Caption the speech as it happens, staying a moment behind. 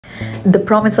The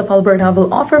province of Alberta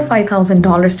will offer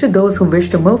 $5,000 to those who wish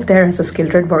to move there as a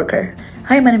skilled trade worker.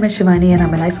 Hi, my name is Shivani and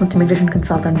I'm a licensed immigration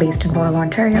consultant based in Waterloo,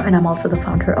 Ontario, and I'm also the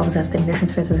founder of Zeste Immigration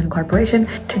Services Incorporation.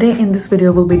 Today in this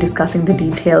video, we'll be discussing the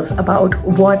details about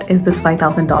what is this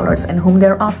 $5,000 and whom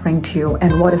they're offering to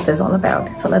and what is this all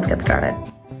about. So let's get started.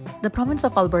 The province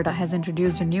of Alberta has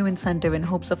introduced a new incentive in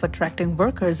hopes of attracting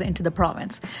workers into the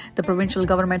province. The provincial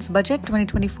government's budget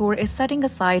 2024 is setting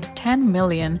aside $10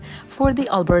 million for the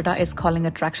Alberta is Calling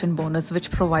Attraction Bonus,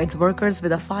 which provides workers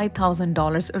with a $5,000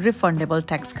 refundable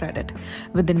tax credit.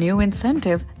 With the new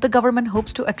incentive, the government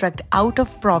hopes to attract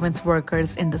out-of-province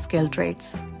workers in the skilled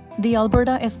trades. The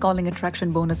Alberta is Calling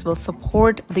Attraction Bonus will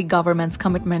support the government's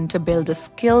commitment to build a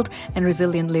skilled and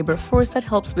resilient labor force that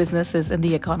helps businesses and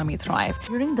the economy thrive.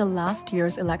 During the last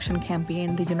year's election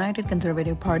campaign, the United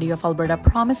Conservative Party of Alberta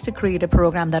promised to create a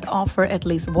program that offer at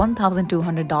least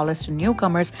 $1,200 to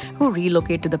newcomers who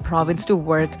relocate to the province to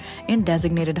work in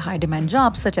designated high-demand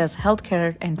jobs such as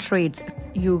healthcare and trades.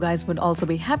 You guys would also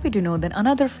be happy to know that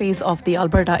another phase of the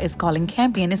Alberta is Calling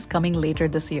campaign is coming later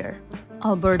this year.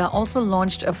 Alberta also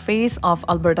launched a phase of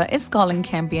Alberta is Calling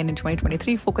campaign in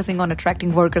 2023, focusing on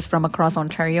attracting workers from across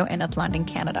Ontario and Atlantic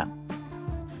Canada.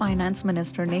 Finance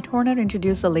Minister Nate Horner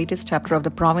introduced the latest chapter of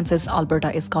the province's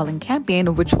Alberta is Calling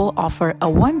campaign, which will offer a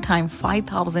one-time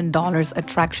 $5,000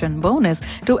 attraction bonus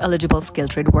to eligible skilled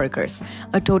trade workers.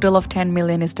 A total of $10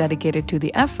 million is dedicated to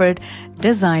the effort,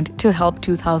 designed to help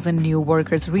 2,000 new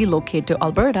workers relocate to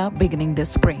Alberta beginning this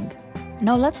spring.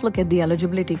 Now let's look at the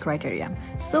eligibility criteria.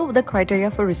 So the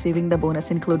criteria for receiving the bonus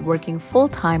include working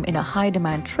full-time in a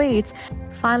high-demand trades,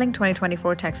 filing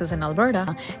 2024 taxes in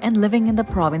Alberta, and living in the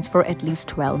province for at least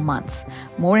 12 months.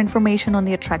 More information on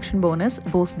the attraction bonus,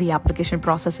 both the application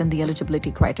process and the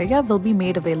eligibility criteria, will be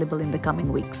made available in the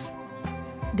coming weeks.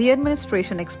 The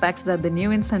administration expects that the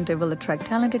new incentive will attract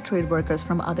talented trade workers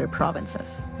from other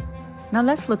provinces. Now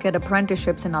let's look at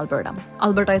apprenticeships in Alberta.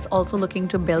 Alberta is also looking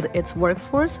to build its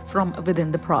workforce from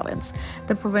within the province.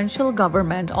 The provincial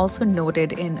government also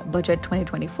noted in Budget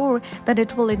 2024 that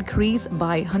it will increase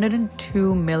by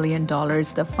 $102 million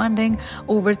the funding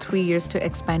over 3 years to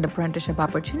expand apprenticeship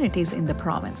opportunities in the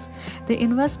province. The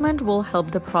investment will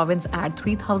help the province add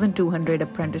 3,200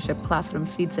 apprenticeship classroom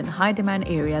seats in high-demand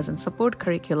areas and support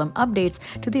curriculum updates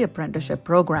to the apprenticeship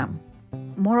program.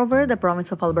 Moreover, the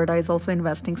province of Alberta is also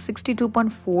investing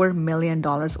 $62.4 million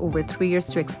over 3 years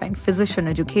to expand physician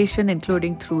education,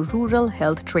 including through rural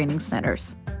health training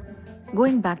centers.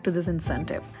 Going back to this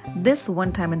incentive, this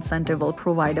one-time incentive will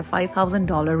provide a $5,000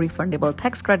 refundable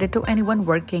tax credit to anyone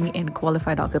working in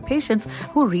qualified occupations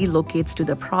who relocates to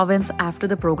the province after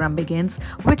the program begins,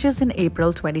 which is in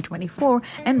April 2024,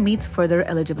 and meets further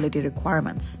eligibility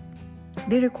requirements.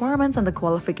 The requirements and the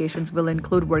qualifications will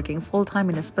include working full-time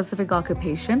in a specific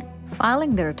occupation,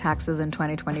 filing their taxes in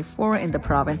 2024 in the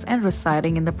province, and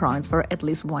residing in the province for at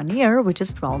least 1 year, which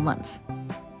is 12 months.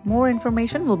 More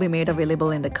information will be made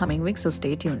available in the coming weeks, so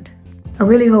stay tuned. I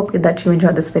really hope that you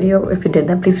enjoyed this video. If you did,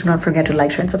 then please do not forget to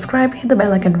like, share, and subscribe. Hit the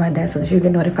bell icon right there so that you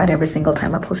get notified every single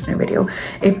time I post a new video.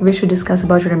 If you wish to discuss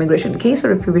about your immigration case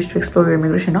or if you wish to explore your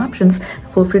immigration options,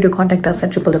 feel free to contact us at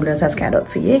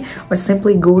www.zestcanada.ca or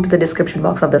simply go to the description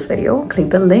box of this video, click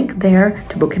the link there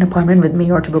to book an appointment with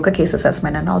me or to book a case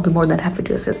assessment, and I'll be more than happy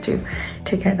to assist you.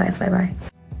 Take care, guys. Bye-bye.